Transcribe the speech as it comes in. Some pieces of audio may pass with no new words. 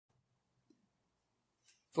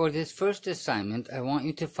For this first assignment, I want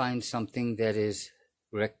you to find something that is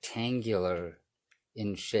rectangular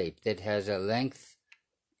in shape, that has a length,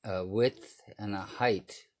 a width, and a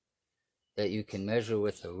height that you can measure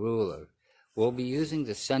with a ruler. We'll be using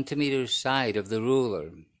the centimeter side of the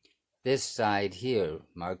ruler. This side here,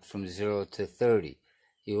 marked from 0 to 30.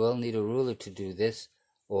 You will need a ruler to do this,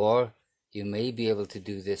 or you may be able to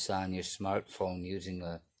do this on your smartphone using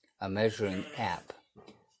a measuring app.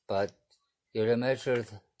 But you're to measure,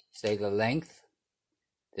 say, the length.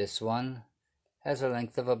 This one has a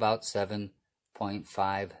length of about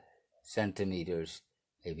 7.5 centimeters,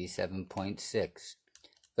 maybe 7.6.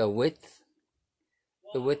 The width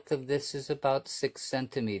of this is about 6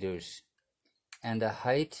 centimeters, and a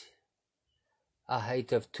height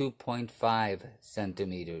of 2.5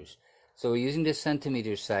 centimeters. So we're using the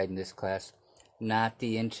centimeter side in this class, not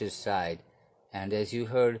the inches side. And as you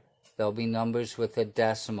heard, there'll be numbers with a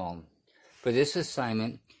decimal. For this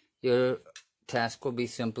assignment, your task will be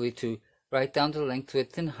simply to write down the length,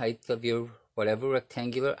 width, and height of your whatever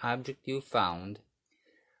rectangular object you found.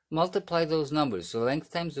 Multiply those numbers. So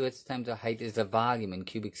length times width times the height is the volume in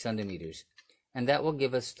cubic centimeters. And that will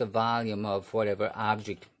give us the volume of whatever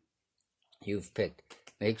object you've picked.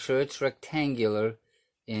 Make sure it's rectangular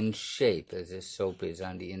in shape, as this soap is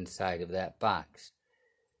on the inside of that box.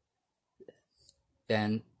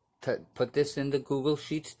 Then put this in the Google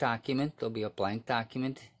Sheets document. There'll be a blank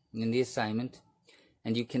document in the assignment,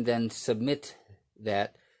 and you can then submit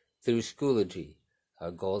that through Schoology.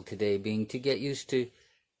 Our goal today being to get used to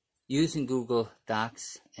using Google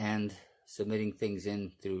Docs and submitting things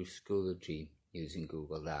in through Schoology using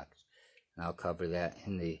Google Docs. And I'll cover that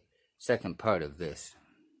in the second part of this.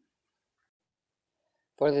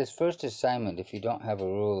 For this first assignment, if you don't have a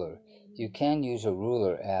ruler, you can use a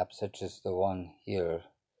ruler app such as the one here,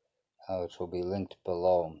 which will be linked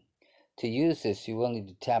below. To use this, you will need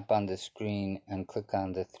to tap on the screen and click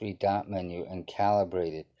on the 3-dot menu and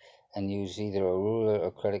calibrate it, and use either a ruler,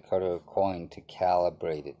 a credit card, or a coin to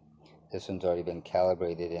calibrate it. This one's already been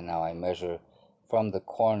calibrated, and now I measure from the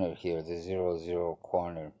corner here, the 0,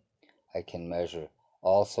 corner. I can measure.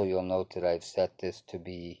 Also, you'll note that I've set this to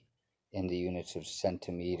be in the units of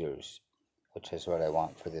centimeters, which is what I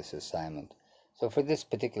want for this assignment. So for this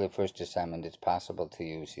particular first assignment, it's possible to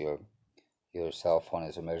use your cell phone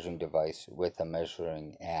as a measuring device with a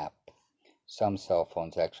measuring app. Some cell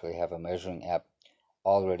phones actually have a measuring app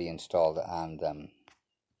already installed on them.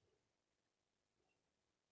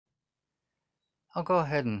 I'll go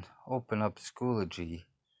ahead and open up Schoology.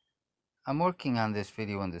 I'm working on this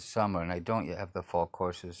video in the summer, and I don't yet have the fall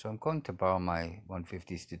courses, so I'm going to borrow my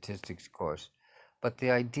 150 statistics course. But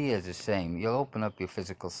the idea is the same. You'll open up your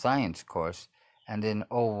physical science course, and in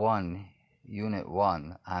 01, Unit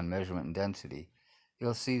 1 on measurement and density,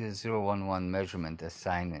 you'll see the 011 measurement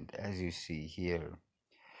assignment, as you see here.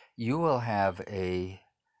 You will have a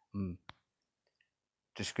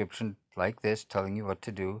description like this telling you what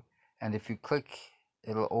to do, and if you click,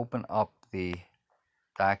 it'll open up the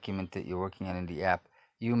document that you're working on in the app.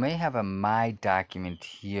 You may have a My document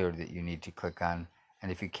here that you need to click on,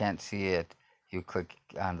 and if you can't see it, you click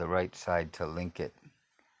on the right side to link it.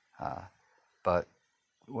 But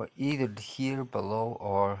either here below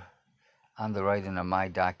or on the right in a My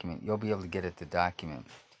document, you'll be able to get at the document.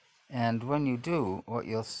 And when you do, what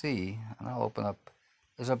you'll see, and I'll open up,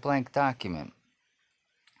 is a blank document.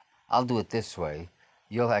 I'll do it this way.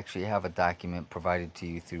 You'll actually have a document provided to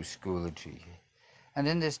you through Schoology. And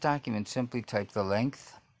in this document, simply type the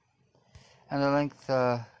length. And the length,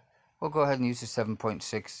 we'll go ahead and use the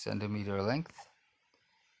 7.6 centimeter length.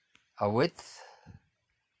 A width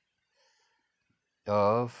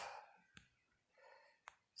of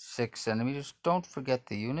 6 centimeters. Don't forget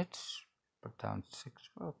the units. Put down 6,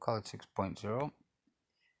 we'll call it 6.0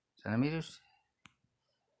 centimeters.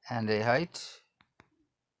 And a height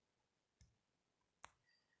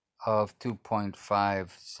of 2.5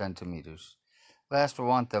 centimeters. Last, we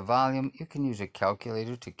want the volume. You can use a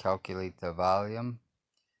calculator to calculate the volume.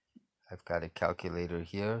 I've got a calculator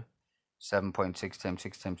here. 7.6 times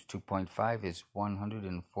 6 times 2.5 is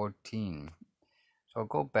 114. So I'll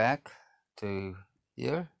go back to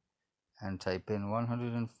here and type in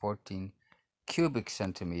 114 cubic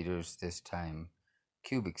centimeters this time.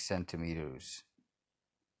 Cubic centimeters.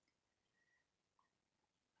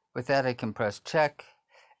 With that, I can press check,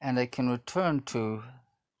 and I can return to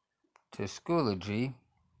Schoology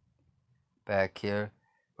back here,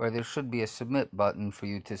 where there should be a submit button for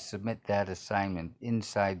you to submit that assignment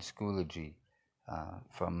inside Schoology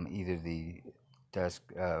from either the desk,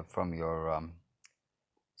 from your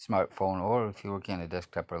smartphone, or if you're working on a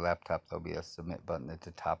desktop or laptop, there'll be a submit button at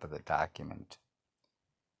the top of the document.